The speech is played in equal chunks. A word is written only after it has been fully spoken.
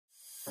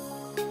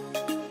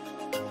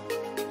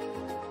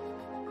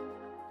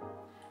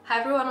Hi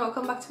everyone,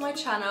 welcome back to my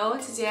channel.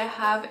 Today I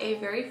have a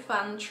very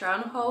fun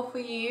try-on haul for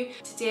you.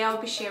 Today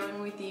I'll be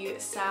sharing with you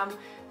some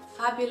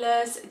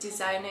fabulous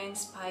designer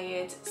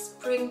inspired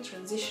spring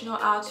transitional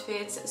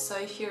outfits, so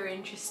if you're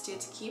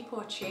interested, keep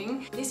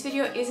watching. This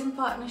video is in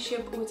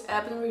partnership with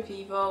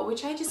Revivo,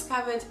 which I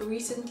discovered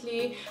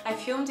recently. I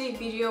filmed a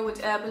video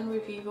with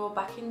Revivo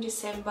back in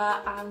December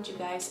and you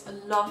guys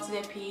loved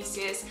their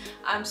pieces.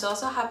 I'm so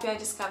happy I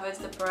discovered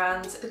the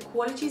brand. The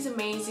quality is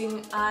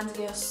amazing and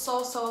they are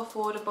so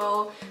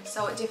affordable,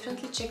 so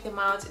definitely check them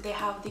out. They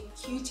have the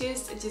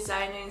cutest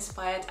designer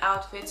inspired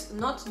outfits,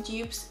 not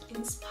dupes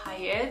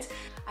inspired.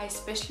 I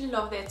especially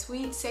love their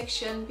tweed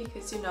section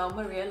because you know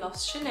Maria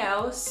loves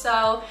Chanel,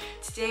 so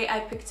today I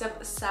picked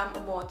up some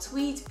more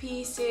tweed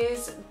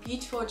pieces,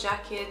 beautiful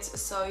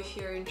jackets, so if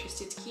you're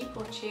interested, keep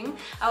watching.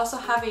 I also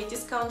have a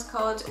discount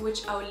code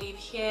which I'll leave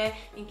here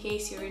in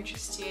case you're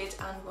interested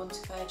and want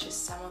to purchase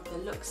some of the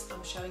looks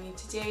I'm showing you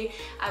today.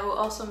 I will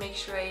also make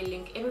sure I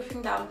link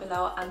everything down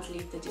below and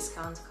leave the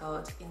discount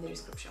code in the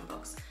description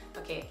box.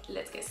 Okay,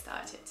 let's get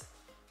started.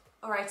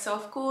 Alright, so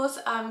of course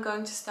I'm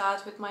going to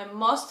start with my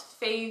most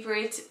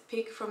favorite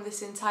pick from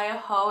this entire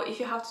haul. If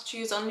you have to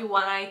choose only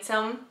one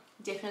item,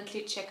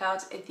 definitely check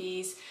out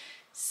these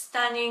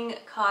stunning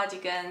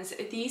cardigans.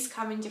 These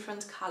come in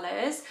different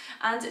colors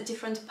and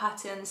different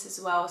patterns as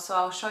well, so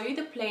I'll show you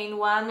the plain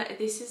one.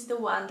 This is the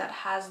one that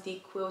has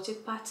the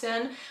quilted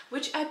pattern,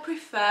 which I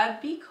prefer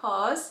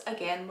because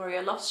again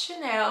Maria loves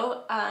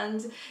Chanel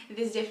and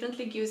this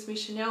definitely gives me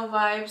Chanel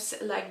vibes,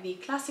 like the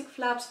classic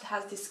flaps. It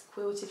has this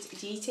quilted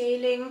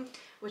detailing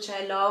which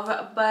I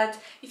love, but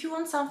if you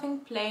want something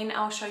plain,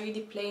 I'll show you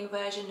the plain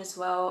version as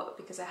well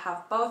because I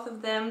have both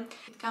of them.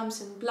 It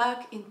comes in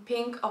black, in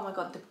pink. Oh my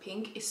god, the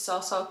pink is so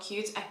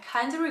cute. I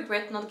kind of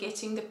regret not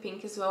getting the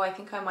pink as well. I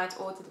think I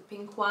might order the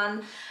pink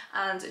one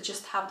and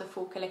just have the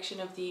full collection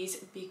of these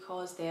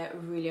because they're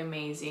really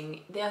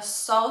amazing. They are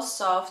so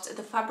soft,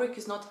 the fabric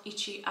is not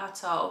itchy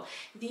at all.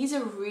 These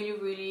are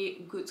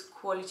really good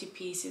quality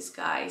pieces,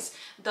 guys.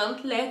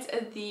 Don't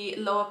let the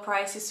lower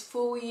prices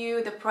fool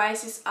you. The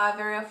prices are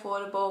very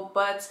affordable,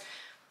 but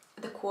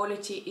the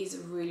quality is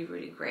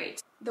really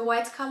great. The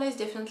white color is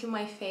definitely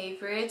my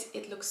favorite.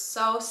 It looks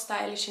so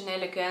stylish and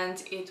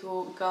elegant. It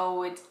will go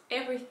with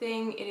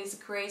everything. It is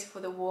great for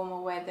the warmer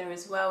weather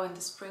as well in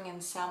the spring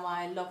and summer.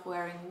 I love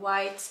wearing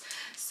white,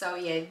 so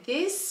yeah,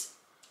 this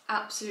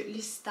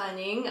absolutely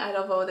stunning. I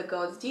love all the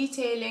gold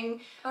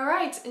detailing.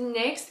 Alright,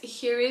 next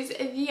here is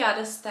the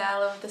other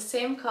style of the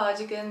same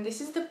cardigan.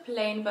 This is the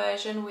plain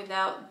version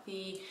without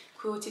the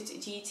quilted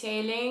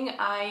detailing.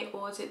 I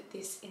ordered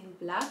this in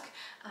black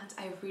and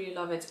I really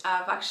love it.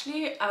 I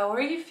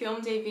already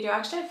filmed a video.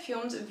 Actually, I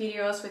filmed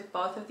videos with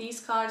both of these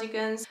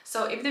cardigans,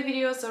 so if the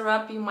videos are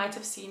up you might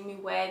have seen me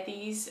wear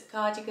these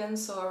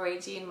cardigans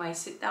already in my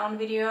sit down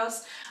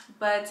videos.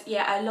 But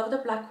yeah, I love the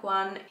black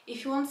one.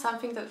 If you want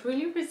something that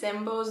really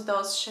resembles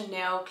those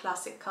Chanel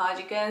classic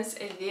cardigans,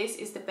 this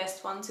is the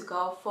best one to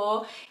go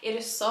for. It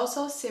is so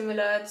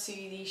similar to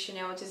the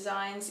Chanel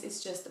designs.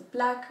 It's just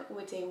black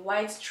with a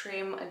white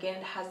trim. Again,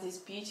 it has this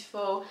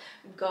beautiful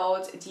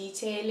gold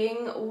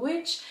detailing,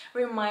 which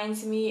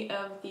reminds me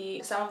of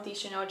some of the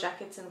Chanel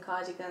jackets and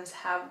cardigans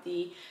have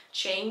the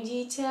chain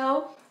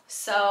detail.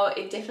 So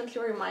it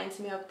definitely reminds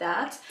me of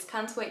that.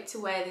 Can't wait to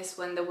wear this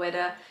when the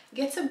weather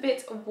gets a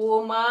bit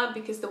warmer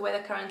because the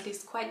weather currently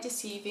is quite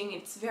deceiving.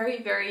 It's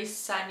very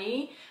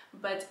sunny,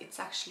 but it's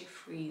actually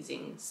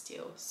freezing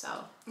still. So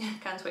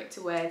can't wait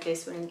to wear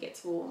this when it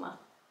gets warmer.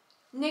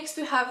 Next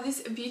we have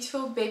this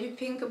beautiful baby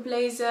pink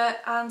blazer,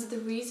 and the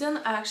reason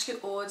I actually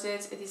ordered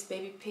this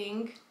baby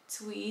pink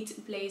tweed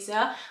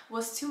blazer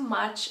was to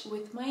match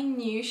with my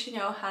new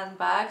Chanel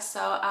handbag, so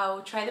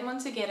I'll try them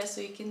on together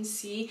so you can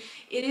see.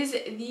 It is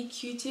the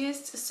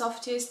cutest,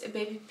 softest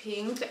baby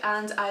pink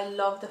and I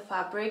love the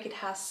fabric. It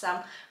has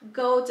some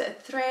gold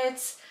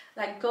threads,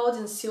 like gold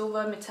and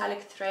silver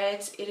metallic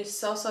threads. It is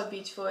so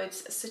beautiful.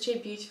 It's such a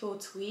beautiful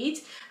tweed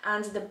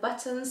and the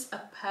buttons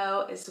are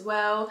pearl as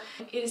well.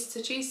 It is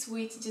such a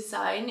sweet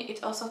design.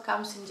 It also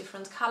comes in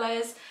different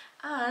colors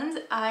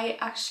and I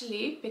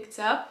actually picked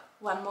up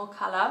one more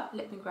color.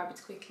 Let me grab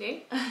it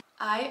quickly.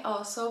 I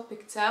also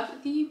picked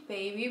up the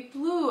baby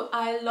blue.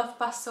 I love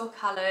pastel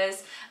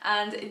colors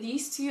and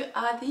these two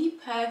are the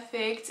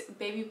perfect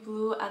baby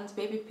blue and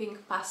baby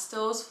pink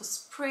pastels for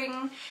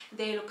spring.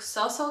 They look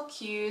so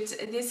cute.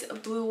 This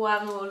blue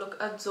one will look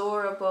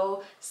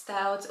adorable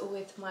styled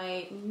with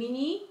my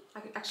mini,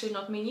 actually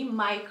not mini,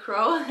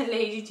 micro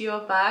Lady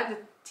Dior bag, the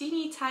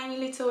teeny tiny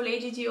little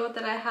Lady Dior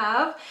that I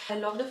have. I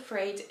love the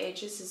frayed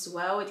edges as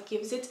well. It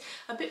gives it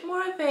a bit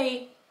more of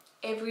a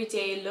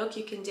everyday look.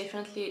 You can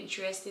definitely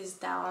dress this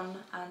down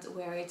and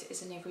wear it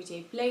as an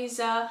everyday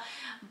blazer,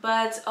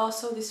 but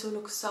also this will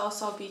look so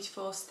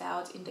beautiful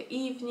styled in the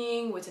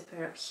evening with a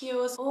pair of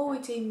heels or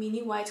with a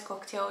mini white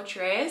cocktail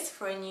dress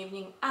for an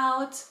evening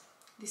out.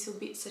 this will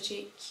be such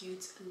a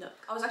cute look.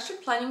 I was actually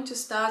planning to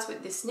start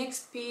with this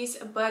next piece,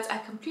 but I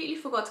completely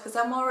forgot because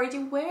I'm already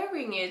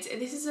wearing it.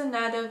 This is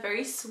another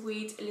very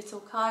sweet little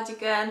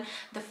cardigan.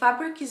 The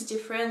fabric is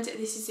different.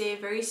 This is a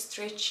very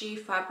stretchy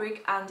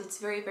fabric and it's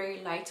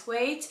very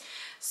lightweight.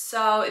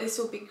 So this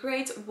will be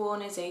great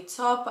worn as a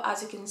top.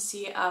 As you can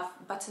see, I've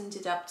buttoned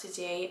it up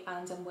today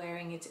and I'm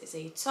wearing it as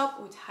a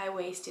top with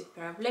high-waisted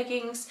pair of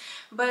leggings,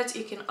 but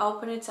you can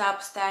open it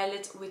up, style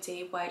it with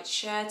a white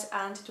shirt,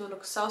 and it will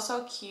look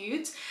so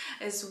cute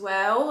as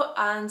well.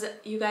 And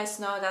you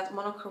guys know that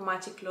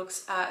monochromatic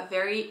looks are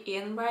very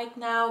in right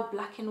now,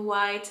 black and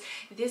white.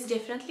 This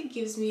definitely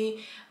gives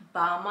me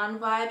Barman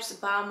vibes.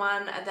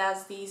 Barman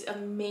does these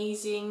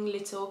amazing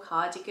little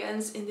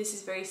cardigans and this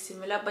is very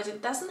similar, but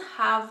it doesn't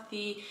have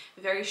the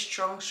very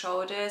strong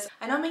shoulders.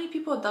 I know many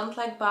people don't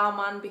like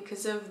Barman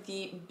because of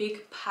the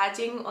big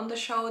padding on the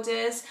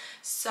shoulders,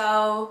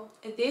 so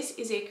this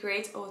is a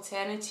great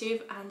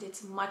alternative and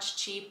it's much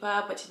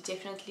cheaper, but it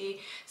definitely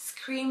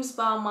screams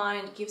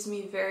Barman. It gives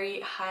me very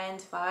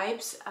high-end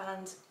vibes,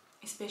 and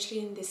especially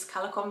in this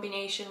color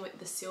combination with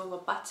the silver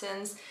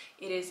buttons,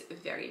 it is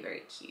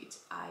very cute.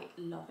 I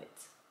love it.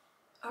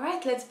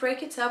 Alright, let's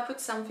break it up with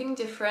something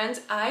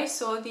different. I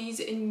saw these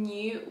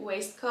new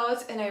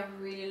waistcoats and I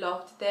really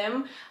loved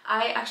them.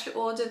 I actually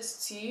ordered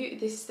two.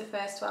 This is the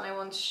first one I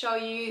want to show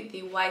you,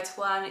 the white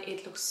one.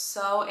 It looks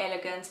so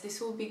elegant.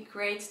 This will be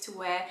great to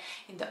wear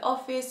in the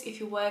office. If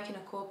you work in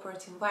a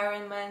corporate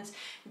environment,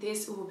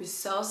 this will be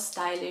so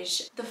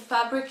stylish. The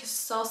fabric is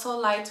so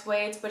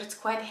lightweight, but it's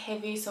quite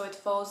heavy, so it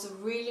folds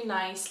really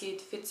nicely.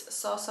 It fits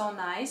so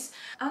nice,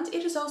 and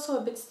it is also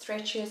a bit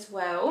stretchy as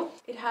well.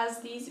 It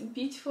has these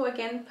beautiful,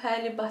 again,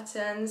 pearly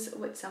buttons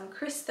with some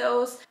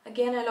crystals.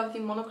 Again, I love the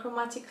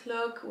monochromatic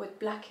look with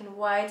black and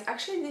white.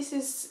 Actually, this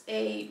is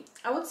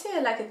I would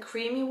say like a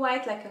creamy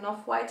white, like an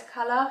off-white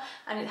color,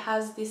 and it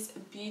has this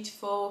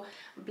beautiful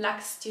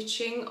black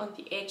stitching on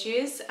the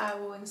edges. I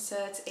will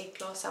insert a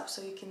close-up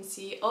so you can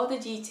see all the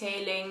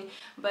detailing,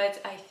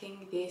 but I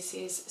think this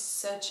is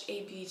such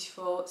a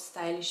beautiful,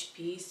 stylish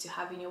piece to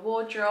have in your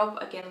wardrobe.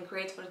 Again,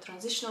 great for the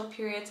transitional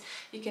period.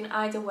 You can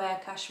either wear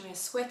a cashmere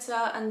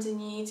sweater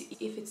underneath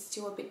if it's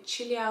still a bit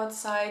chilly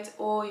outside,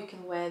 or you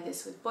can wear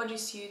this with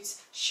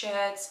bodysuits,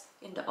 shirts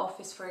in the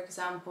office, for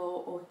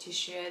example, or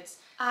t-shirts.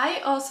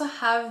 I also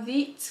have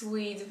the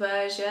tweed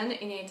version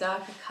in a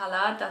darker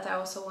color that I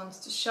also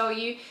wanted to show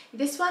you.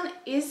 This one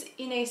is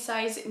in a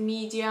size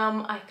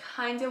medium. I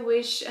kind of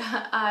wish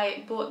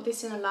I bought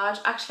this in a large.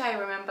 Actually, I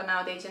remember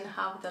now they didn't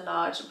have the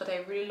large, but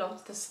I really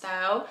loved the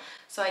style,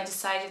 so I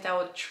decided I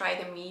would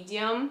try the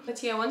medium.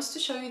 But yeah, I wanted to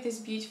show you this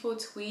beautiful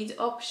tweed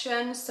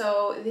option.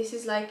 So this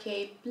is like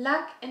a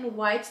black and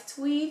white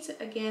tweed.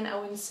 Again, I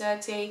will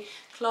insert a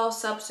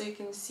close-up so you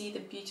can see the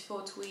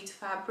beautiful tweed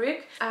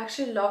fabric. I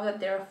actually love that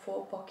there are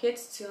 4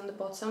 pockets, 2 on the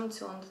bottom,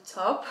 2 on the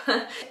top.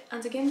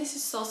 And again, this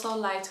is so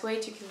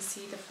lightweight. You can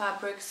see the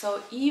fabric,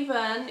 so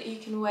even you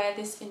can wear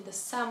this in the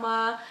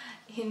summer,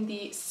 in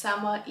the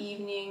summer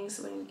evenings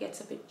when it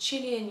gets a bit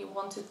chilly and you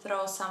want to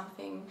throw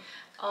something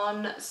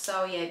on.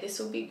 So yeah, this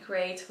will be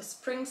great for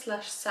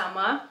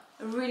spring/summer.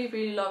 I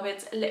really love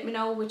it. Let me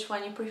know which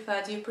one you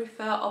prefer. Do you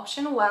prefer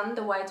option 1,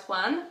 the white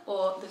one,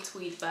 or the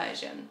tweed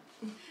version?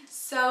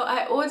 So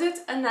I ordered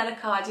another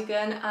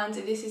cardigan, and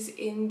this is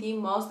in the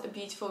most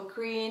beautiful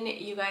green.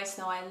 You guys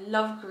know I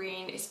love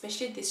green,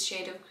 especially this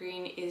shade of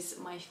green is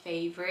my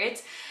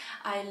favorite.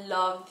 I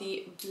love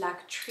the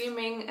black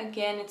trimming.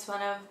 Again, it's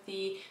one of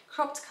the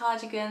cropped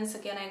cardigans.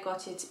 Again, I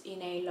got it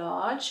in a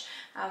large,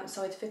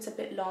 so it fits a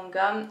bit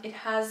longer. It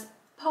has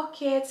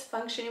pockets,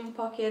 functioning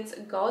pockets,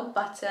 gold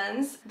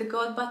buttons. The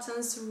gold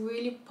buttons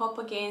really pop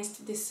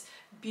against this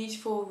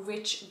beautiful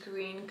rich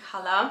green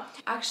color.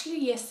 Actually,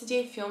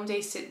 yesterday I filmed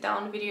a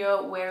sit-down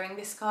video wearing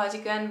this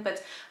cardigan,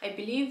 but I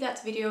believe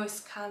that video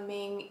is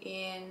coming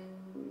in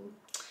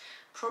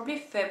probably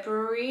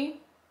February.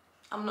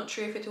 I'm not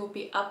sure if it will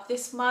be up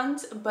this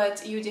month,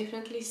 but you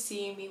definitely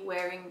see me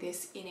wearing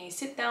this in a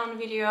sit-down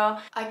video.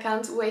 I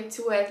can't wait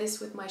to wear this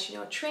with my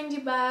Chanel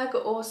trendy bag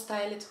or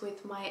style it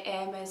with my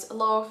Hermes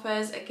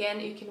loafers.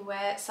 Again, you can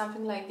wear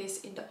something like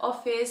this in the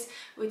office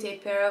with a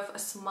pair of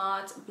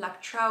smart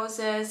black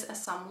trousers,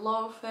 some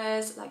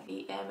loafers like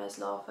the Hermes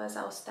loafers.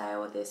 I'll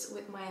style this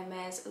with my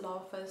Hermes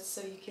loafers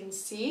so you can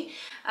see.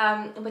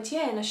 But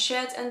yeah, and a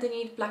shirt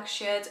underneath, black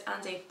shirt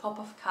and a pop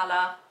of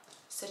color.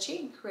 Such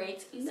a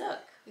great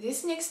look.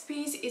 This next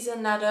piece is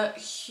another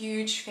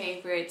huge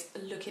favorite.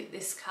 Look at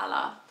this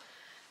color.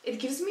 It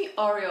gives me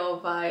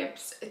Oreo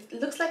vibes. It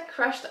looks like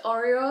crushed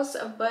Oreos,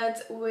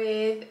 but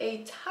with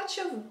a touch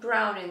of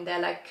brown in there,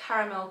 like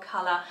caramel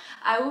color.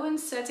 I will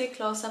insert a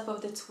close-up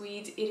of the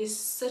tweed. It is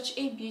such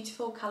a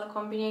beautiful color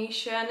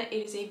combination.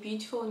 It is a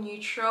beautiful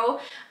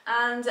neutral,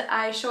 and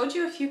I showed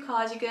you a few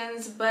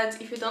cardigans,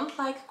 but if you don't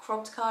like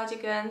cropped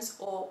cardigans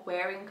or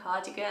wearing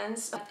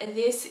cardigans,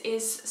 this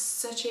is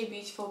such a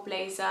beautiful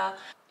blazer.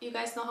 You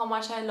guys know how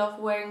much I love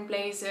wearing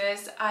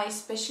blazers. I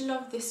especially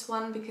love this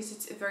one because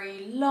it's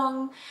very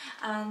long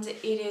and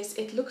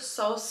it looks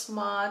so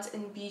smart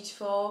and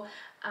beautiful.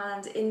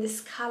 And in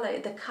this color,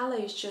 the color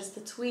is just,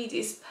 the tweed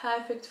is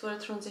perfect for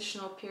the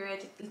transitional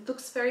period. It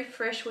looks very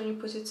fresh when you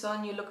put it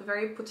on, you look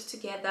very put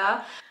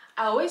together.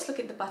 I always look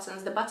at the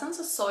buttons. The buttons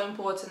are so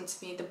important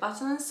to me. The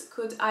buttons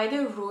could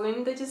either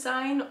ruin the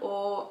design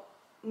or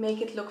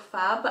make it look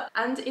fab,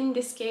 and in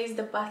this case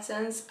the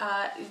buttons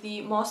are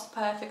the most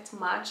perfect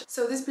match.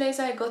 So this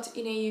blazer I got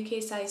in a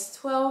UK size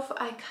 12.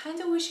 I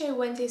kind of wish I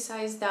went a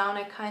size down.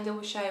 I kind of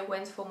wish I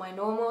went for my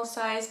normal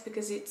size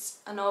because it's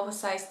an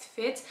oversized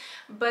fit,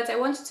 but I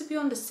wanted to be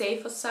on the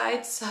safer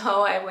side,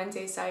 so I went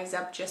a size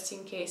up just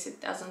in case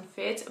it doesn't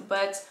fit.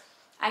 But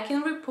I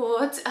can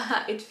report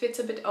it fits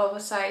a bit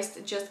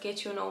oversized. Just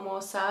get your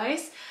normal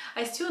size.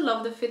 I still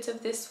love the fit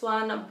of this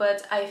one,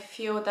 but I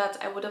feel that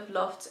I would have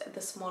loved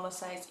the smaller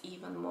size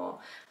even more.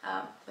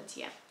 But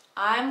yeah,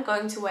 I'm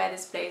going to wear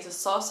this blazer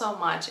so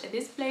much.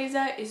 This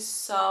blazer is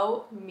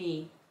so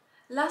me.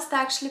 Last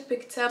I actually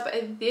picked up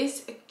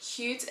this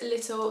cute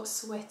little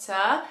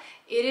sweater.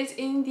 It is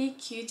in the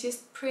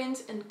cutest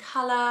print and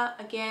color.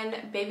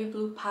 Again, baby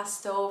blue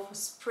pastel for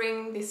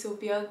spring. This will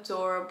be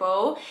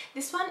adorable.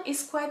 This one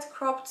is quite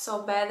cropped,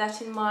 so bear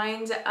that in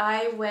mind.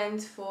 I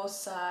went for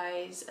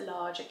size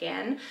large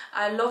again.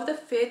 I love the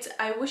fit.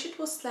 I wish it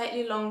was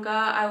slightly longer.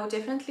 I would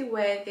definitely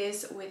wear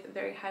this with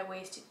very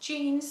high-waisted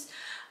jeans,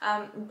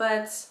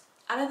 but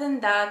other than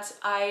that,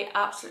 I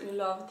absolutely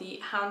love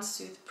the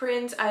houndstooth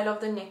print. I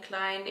love the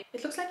neckline.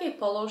 It looks like a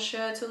polo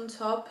shirt on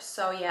top.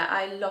 So yeah,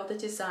 I love the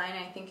design.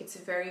 I think it's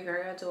very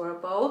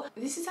adorable.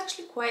 This is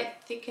actually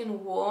quite thick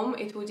and warm.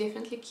 It will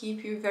definitely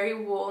keep you very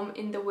warm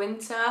in the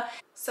winter.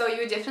 So you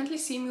will definitely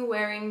see me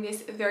wearing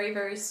this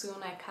very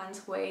soon. I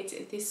can't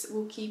wait. This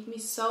will keep me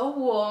so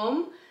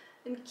warm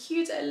and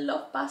cute. I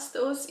love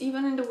pastels.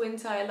 Even in the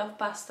winter, I love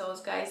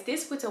pastels, guys.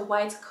 This with a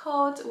white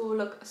coat will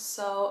look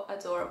so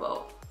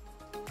adorable.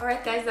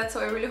 Alright guys, that's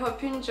all. I really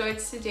hope you enjoyed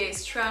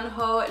today's try-on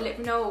haul. Let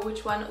me know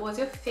which one was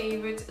your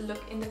favorite. Look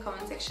in the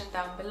comment section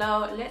down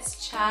below.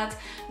 Let's chat.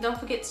 Don't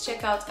forget to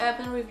check out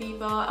Urban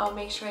Revivo. I'll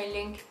make sure I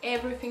link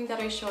everything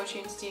that I showed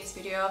you in today's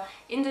video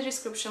in the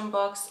description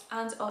box,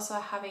 and also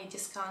I have a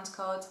discount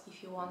code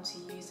if you want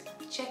to use at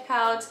the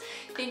checkout.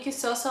 Thank you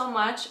so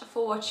much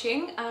for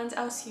watching, and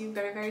I'll see you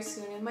very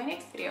soon in my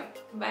next video.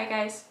 Bye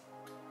guys!